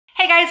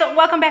Hey guys,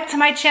 welcome back to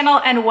my channel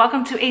and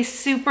welcome to a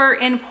super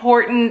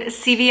important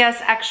CVS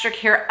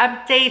EXTRACARE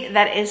update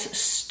that is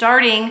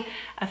starting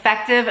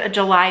effective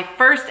July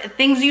 1st.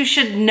 Things you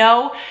should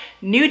know,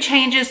 new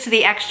changes to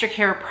the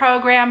EXTRACARE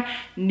program,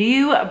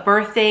 new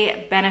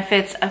birthday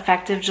benefits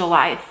effective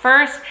July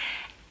 1st,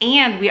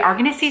 and we are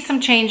going to see some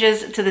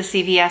changes to the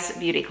CVS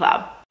Beauty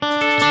Club.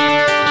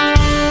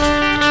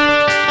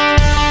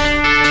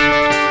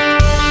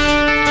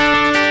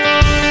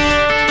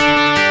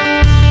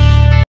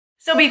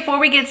 So before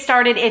we get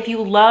started, if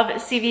you love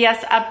CVS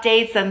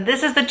updates, then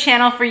this is the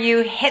channel for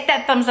you. Hit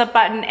that thumbs up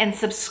button and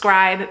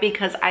subscribe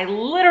because I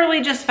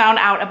literally just found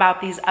out about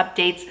these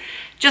updates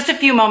just a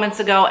few moments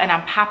ago and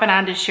I'm popping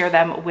on to share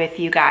them with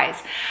you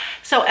guys.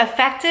 So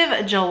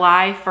effective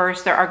July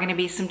 1st, there are going to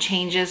be some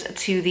changes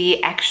to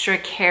the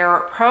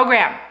EXTRACARE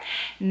program.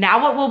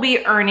 Now what we'll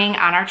be earning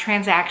on our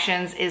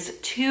transactions is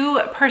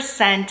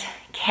 2%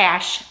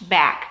 cash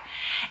back.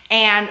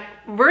 And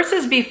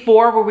versus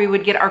before where we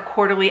would get our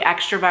quarterly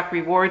extra buck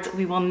rewards,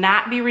 we will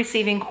not be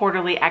receiving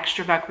quarterly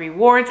extra buck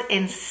rewards.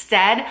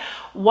 Instead,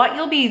 what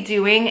you'll be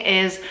doing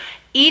is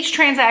each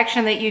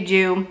transaction that you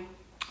do,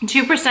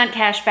 2%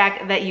 cash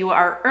back that you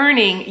are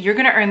earning, you're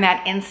gonna earn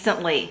that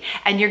instantly.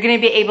 And you're gonna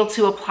be able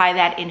to apply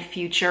that in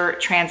future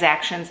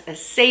transactions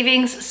as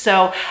savings.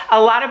 So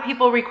a lot of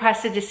people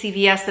requested to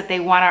CVS that they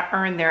wanna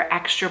earn their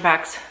extra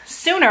bucks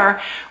sooner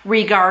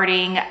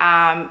regarding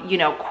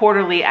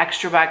quarterly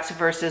extra bucks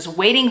versus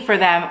waiting for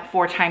them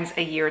 4 times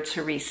a year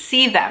to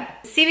receive them.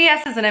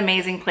 CVS is an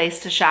amazing place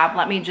to shop.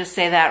 Let me just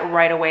say that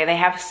right away. They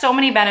have so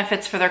many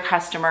benefits for their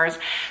customers.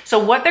 So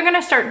what they're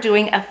gonna start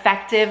doing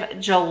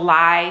effective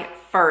July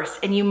 1st,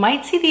 and you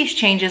might see these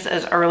changes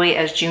as early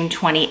as June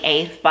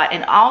 28th, but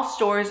in all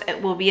stores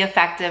it will be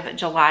effective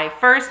July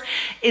 1st,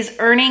 is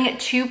earning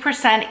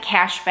 2%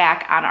 cash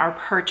back on our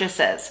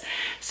purchases.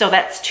 So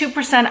that's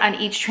 2% on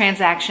each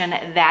transaction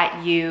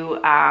that you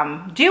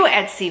do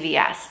at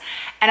CVS.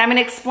 And I'm gonna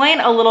explain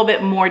a little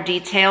bit more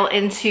detail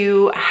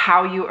into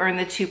how you earn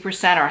the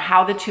 2% or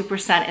how the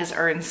 2% is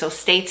earned, so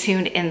stay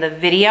tuned in the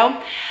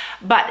video.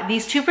 But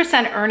these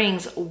 2%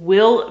 earnings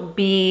will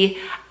be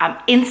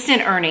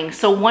instant earnings.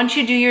 So once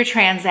you do your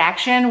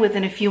transaction,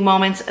 within a few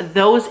moments,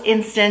 those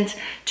instant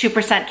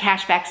 2%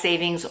 cashback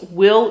savings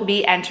will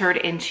be entered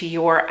into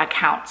your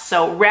account.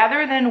 So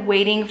rather than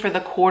waiting for the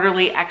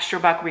quarterly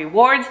extra buck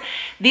rewards,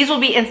 these will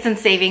be instant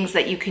savings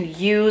that you can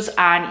use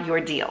on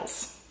your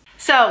deals.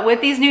 So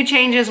with these new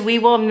changes, we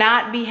will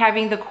not be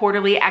having the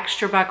quarterly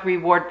extra buck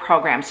reward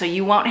program. So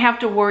you won't have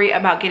to worry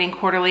about getting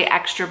quarterly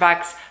extra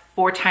bucks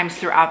 4 times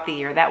throughout the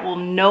year. That will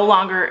no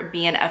longer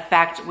be in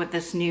effect with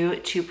this new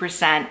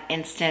 2%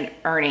 instant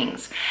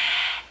earnings.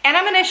 And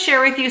I'm gonna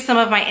share with you some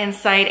of my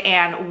insight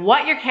and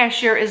what your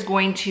cashier is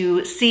going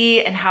to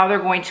see and how they're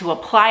going to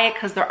apply it,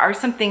 because there are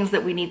some things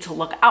that we need to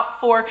look out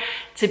for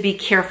to be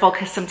careful,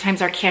 because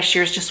sometimes our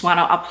cashiers just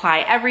wanna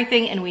apply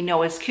everything, and we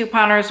know as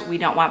couponers, we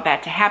don't want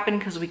that to happen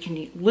because we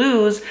can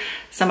lose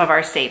some of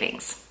our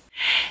savings.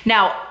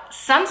 Now,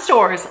 some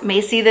stores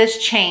may see this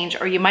change,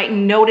 or you might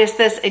notice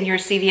this in your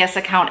CVS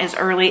account as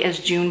early as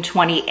June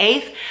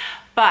 28th,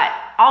 but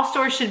all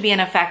stores should be in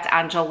effect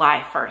on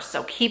July 1st.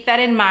 So keep that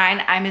in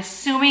mind. I'm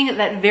assuming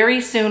that very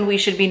soon we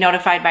should be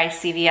notified by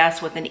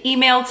CVS with an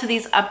email to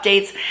these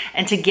updates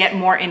and to get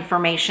more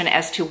information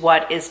as to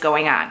what is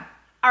going on.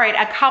 All right,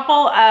 a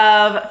couple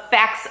of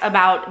facts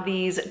about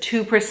these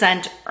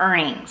 2%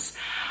 earnings.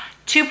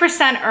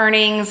 2%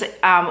 earnings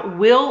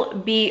will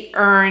be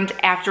earned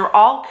after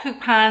all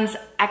coupons,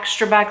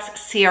 extra bucks,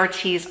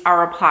 CRTs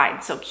are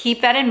applied. So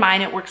keep that in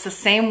mind. It works the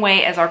same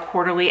way as our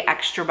quarterly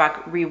extra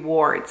buck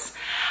rewards.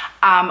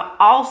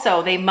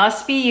 Also, they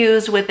must be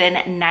used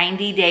within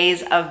 90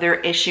 days of their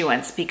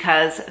issuance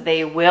because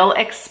they will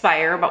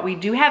expire, but we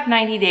do have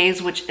 90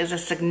 days, which is a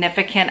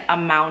significant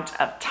amount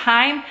of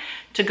time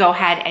to go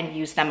ahead and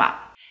use them up.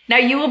 Now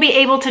you will be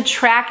able to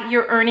track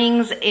your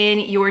earnings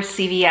in your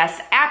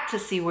CVS app to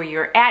see where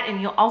you're at,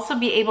 and you'll also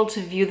be able to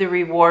view the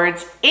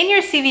rewards in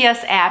your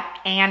CVS app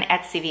and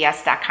at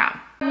CVS.com.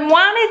 I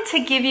wanted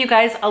to give you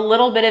guys a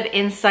little bit of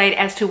insight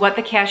as to what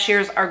the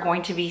cashiers are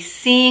going to be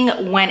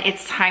seeing when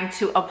it's time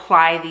to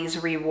apply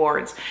these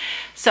rewards.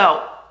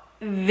 So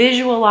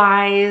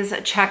visualize,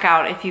 check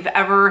out if you've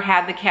ever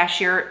had the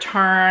cashier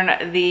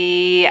turn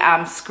the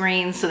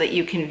screen so that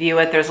you can view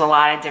it. There's a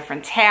lot of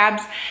different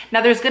tabs.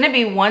 Now there's going to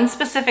be one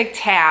specific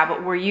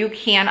tab where you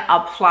can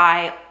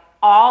apply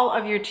all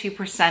of your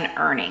 2%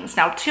 earnings.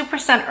 Now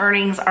 2%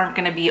 earnings aren't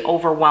going to be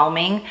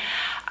overwhelming.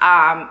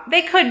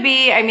 They could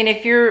be, I mean,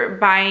 if you're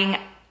buying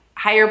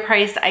higher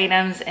priced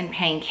items and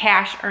paying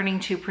cash, earning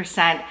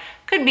 2%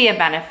 could be a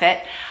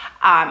benefit.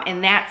 In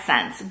that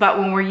sense. But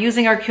when we're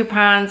using our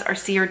coupons, our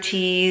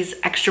CRTs,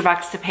 extra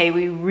bucks to pay,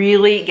 we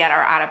really get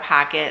our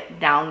out-of-pocket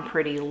down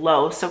pretty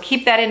low. So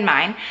keep that in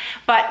mind.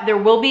 But there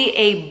will be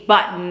a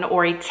button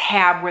or a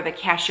tab where the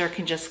cashier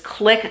can just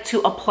click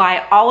to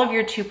apply all of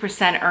your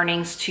 2%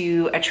 earnings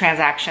to a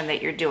transaction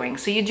that you're doing.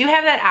 So you do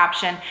have that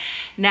option.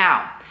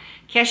 Now,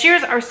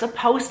 Cashiers are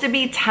supposed to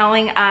be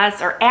telling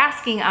us or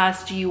asking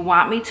us, do you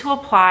want me to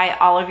apply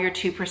all of your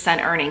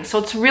 2% earnings? So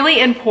it's really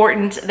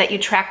important that you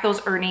track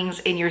those earnings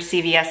in your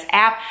CVS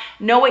app.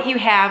 Know what you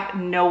have,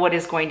 know what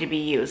is going to be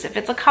used. If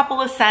it's a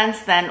couple of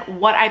cents, then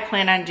what I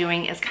plan on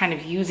doing is kind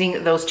of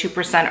using those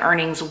 2%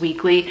 earnings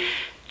weekly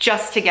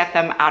just to get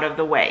them out of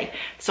the way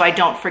so I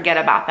don't forget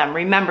about them.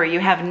 Remember, you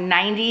have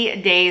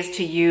 90 days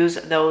to use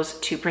those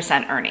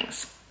 2%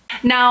 earnings.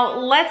 Now,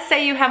 let's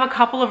say you have a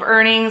couple of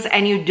earnings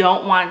and you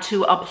don't want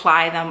to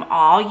apply them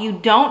all. You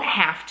don't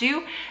have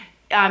to.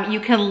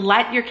 You can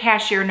let your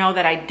cashier know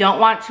that I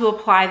don't want to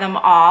apply them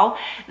all.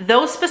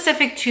 Those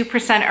specific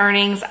 2%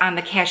 earnings on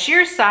the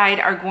cashier side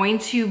are going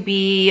to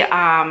be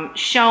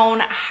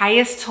shown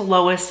highest to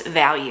lowest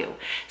value.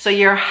 So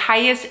your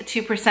highest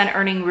 2%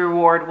 earning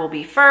reward will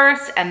be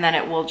first, and then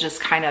it will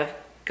just kind of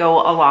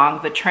go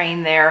along the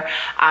train there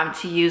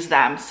to use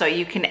them. So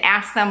you can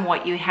ask them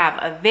what you have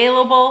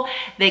available.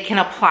 They can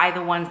apply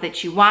the ones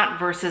that you want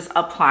versus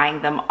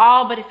applying them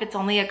all. But if it's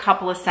only a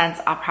couple of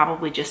cents, I'll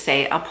probably just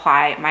say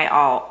apply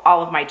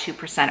all of my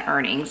 2%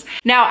 earnings.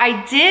 Now,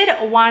 I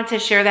did want to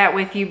share that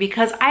with you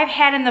because I've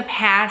had in the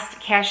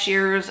past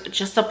cashiers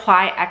just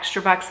apply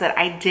extra bucks that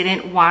I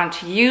didn't want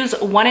to use.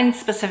 One in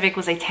specific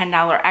was a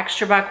 $10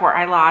 extra buck where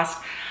I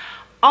lost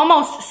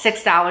almost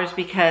 $6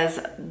 because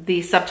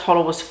the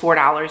subtotal was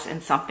 $4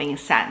 and something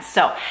cents.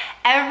 So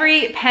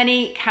every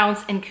penny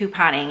counts in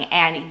couponing,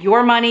 and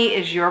your money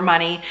is your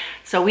money.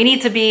 So we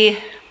need to be,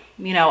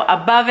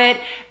 above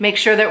it, make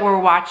sure that we're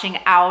watching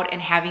out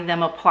and having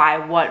them apply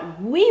what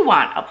we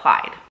want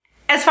applied.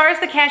 As far as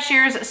the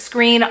cashier's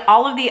screen,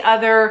 all of the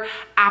other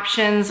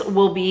options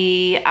will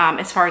be,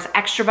 as far as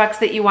extra bucks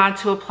that you want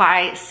to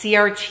apply,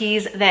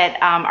 CRTs that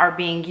are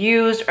being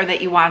used or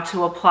that you want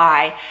to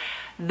apply,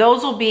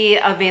 those will be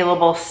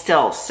available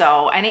still.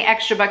 So any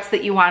extra bucks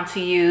that you want to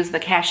use,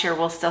 the cashier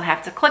will still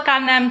have to click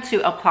on them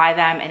to apply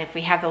them. And if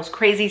we have those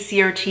crazy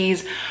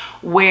CRTs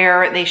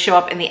where they show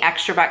up in the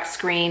extra buck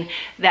screen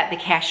that the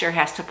cashier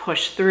has to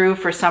push through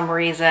for some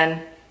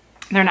reason,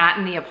 they're not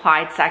in the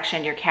applied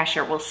section, your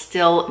cashier will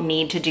still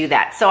need to do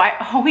that. So I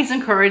always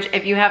encourage,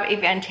 if you have a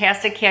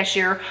fantastic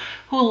cashier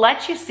who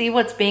lets you see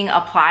what's being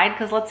applied,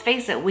 because let's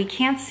face it, we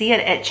can't see it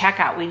at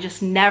checkout. We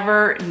just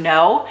never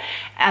know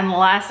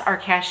unless our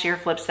cashier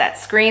flips that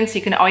screen. So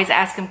you can always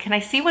ask them, can I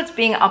see what's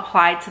being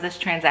applied to this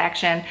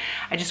transaction?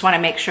 I just want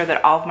to make sure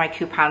that all of my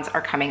coupons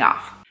are coming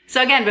off.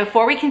 So again,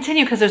 before we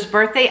continue, because there's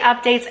birthday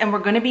updates and we're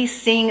going to be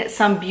seeing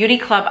some beauty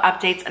club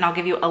updates, and I'll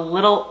give you a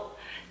little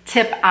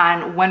tip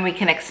on when we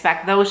can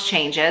expect those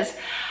changes.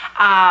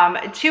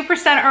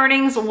 2%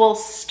 earnings will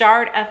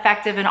start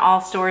effective in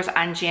all stores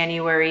on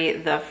January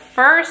the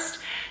 1st.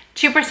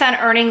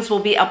 2% earnings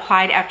will be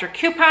applied after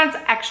coupons,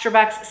 extra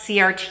bucks,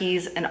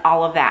 CRTs, and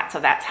all of that.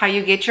 So that's how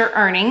you get your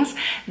earnings.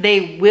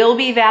 They will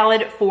be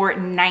valid for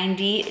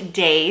 90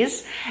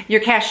 days. Your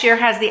cashier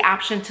has the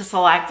option to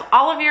select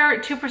all of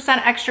your 2%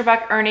 extra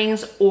buck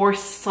earnings or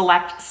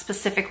select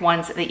specific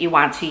ones that you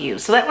want to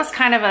use. So that was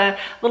kind of a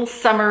little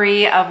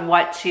summary of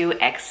what to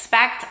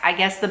expect. I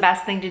guess the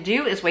best thing to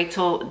do is wait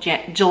till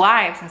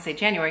July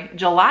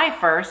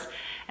 1st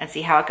and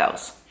see how it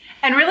goes.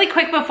 And really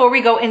quick before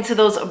we go into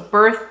those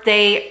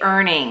birthday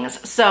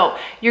earnings. So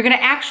you're gonna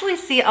actually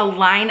see a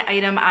line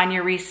item on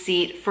your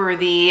receipt for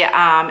the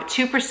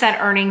 2%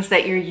 earnings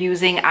that you're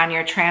using on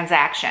your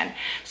transaction.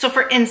 So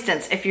for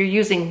instance, if you're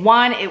using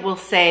one, it will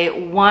say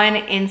one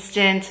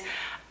instant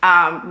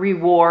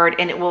reward,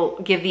 and it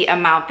will give the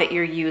amount that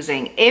you're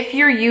using. If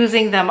you're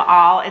using them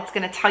all, it's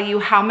gonna tell you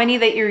how many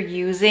that you're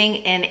using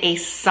in a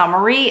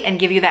summary and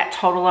give you that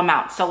total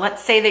amount. So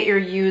let's say that you're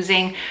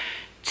using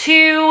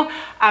two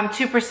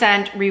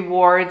 2%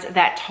 rewards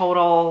that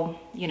total,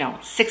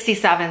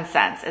 67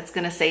 cents. It's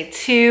gonna say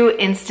 2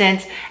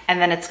 instant, and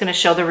then it's gonna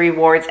show the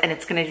rewards, and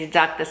it's gonna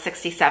deduct the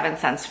 67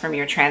 cents from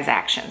your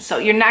transaction. So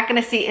you're not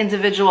gonna see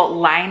individual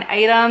line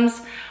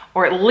items,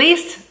 or at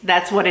least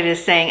that's what it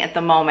is saying at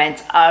the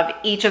moment, of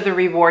each of the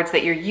rewards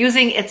that you're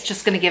using. It's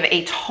just gonna give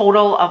a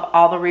total of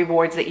all the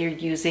rewards that you're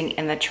using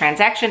in the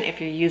transaction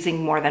if you're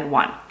using more than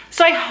one.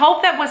 So I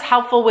hope that was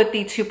helpful with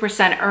the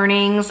 2%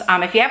 earnings.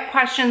 If you have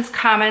questions,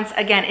 comments,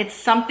 again, it's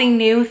something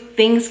new.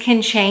 Things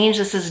can change.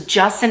 This is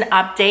just an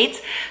update.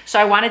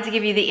 So I wanted to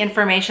give you the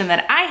information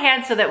that I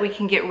had so that we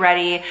can get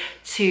ready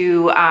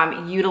to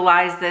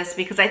utilize this,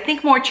 because I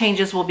think more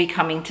changes will be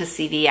coming to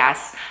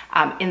CVS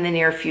in the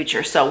near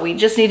future. So we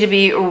just need to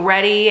be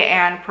ready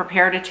and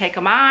prepared to take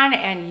them on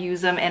and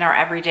use them in our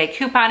everyday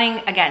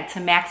couponing, again, to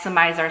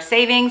maximize our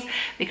savings,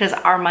 because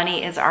our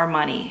money is our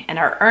money and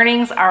our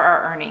earnings are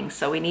our earnings.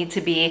 So we need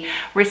to be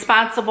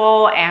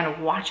responsible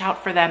and watch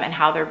out for them and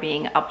how they're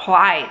being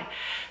applied.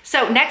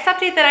 So next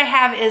update that I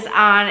have is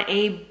on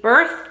a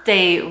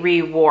birthday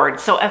reward.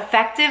 So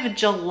effective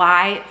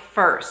July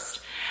 1st.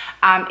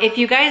 If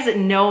you guys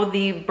know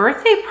the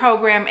birthday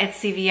program at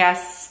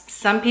CVS,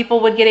 some people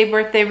would get a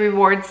birthday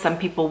reward, some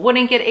people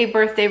wouldn't get a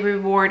birthday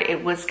reward.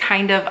 It was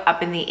kind of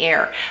up in the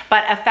air.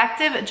 But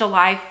effective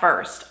July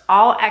 1st,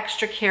 all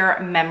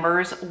EXTRACARE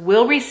members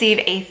will receive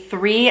a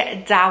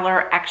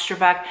 $3 extra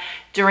buck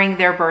during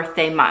their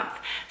birthday month.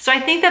 So I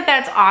think that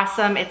that's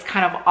awesome. It's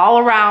kind of all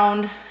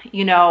around,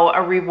 you know,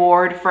 a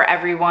reward for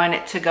everyone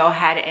to go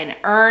ahead and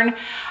earn.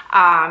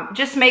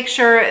 Just make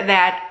sure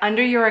that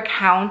under your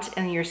account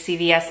in your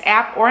CVS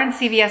app or on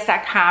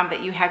CVS.com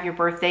that you have your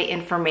birthday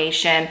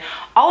information,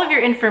 all of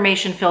your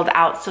information filled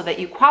out so that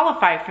you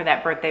qualify for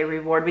that birthday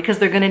reward, because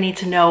they're going to need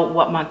to know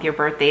what month your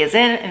birthday is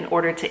in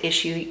order to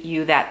issue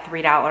you that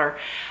 $3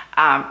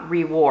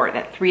 reward,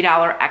 that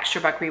 $3 extra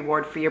buck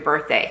reward for your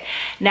birthday.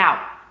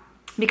 Now,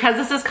 because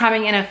this is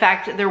coming in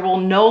effect, there will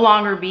no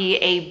longer be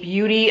a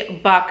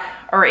beauty buck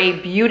or a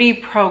beauty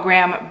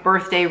program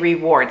birthday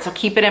reward. So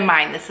keep it in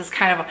mind. This is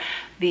kind of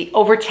the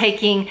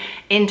overtaking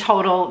in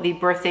total the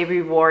birthday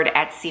reward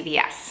at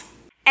CVS.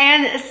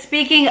 And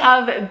speaking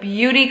of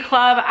Beauty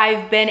Club,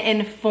 I've been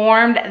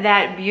informed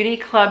that Beauty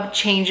Club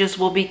changes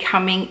will be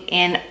coming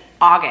in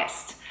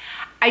August.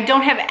 I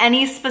don't have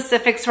any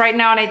specifics right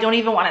now, and I don't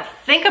even want to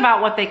think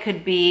about what they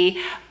could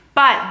be,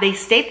 but they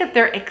state that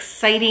they're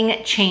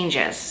exciting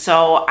changes.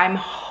 So I'm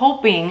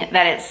hoping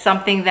that it's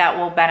something that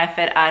will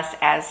benefit us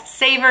as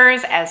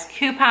savers, as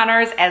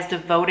couponers, as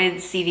devoted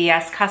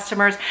CVS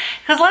customers.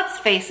 Because let's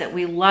face it,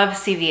 we love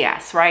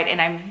CVS, right?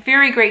 And I'm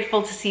very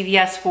grateful to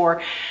CVS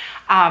for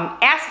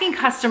asking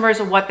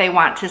customers what they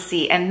want to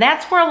see. And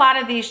that's where a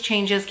lot of these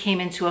changes came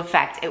into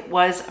effect. It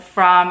was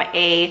from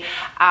a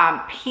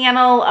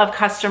panel of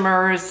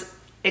customers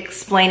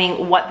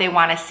explaining what they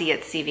want to see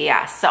at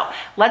CVS. So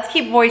let's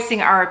keep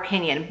voicing our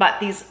opinion. But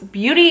these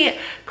Beauty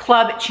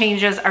Club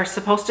changes are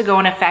supposed to go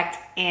in effect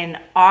in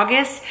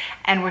August,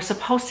 and we're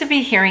supposed to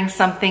be hearing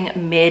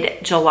something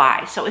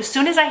mid-July. So as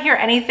soon as I hear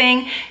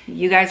anything,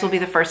 you guys will be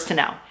the first to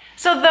know.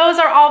 So those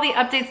are all the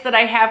updates that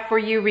I have for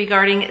you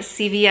regarding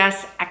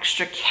CVS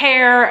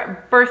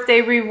EXTRACARE,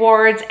 birthday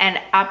rewards, and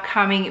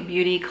upcoming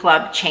Beauty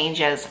Club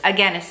changes.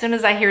 Again, as soon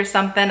as I hear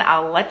something,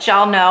 I'll let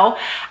y'all know.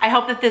 I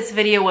hope that this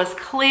video was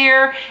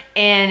clear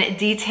in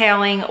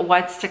detailing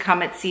what's to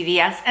come at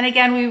CVS. And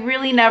again, we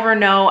really never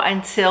know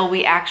until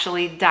we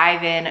actually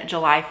dive in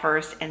July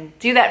 1st and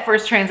do that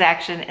first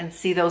transaction and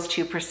see those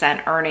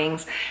 2%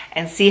 earnings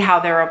and see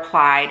how they're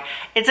applied.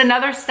 It's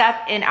another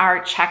step in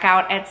our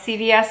checkout at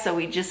CVS, so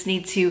we just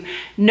need to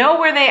know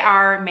where they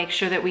are, make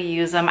sure that we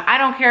use them. I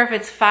don't care if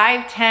it's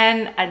 $5,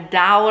 $10,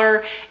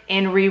 $1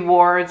 in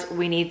rewards,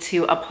 we need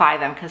to apply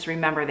them, because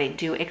remember, they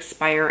do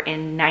expire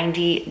in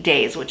 90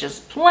 days, which is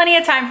plenty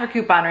of time for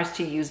couponers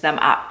to use them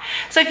up.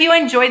 So if you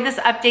enjoyed this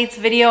updates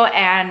video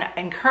and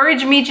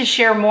encourage me to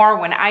share more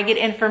when I get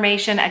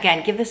information,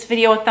 again, give this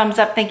video a thumbs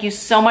up. Thank you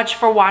so much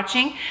for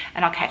watching,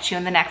 and I'll catch you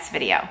in the next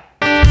video.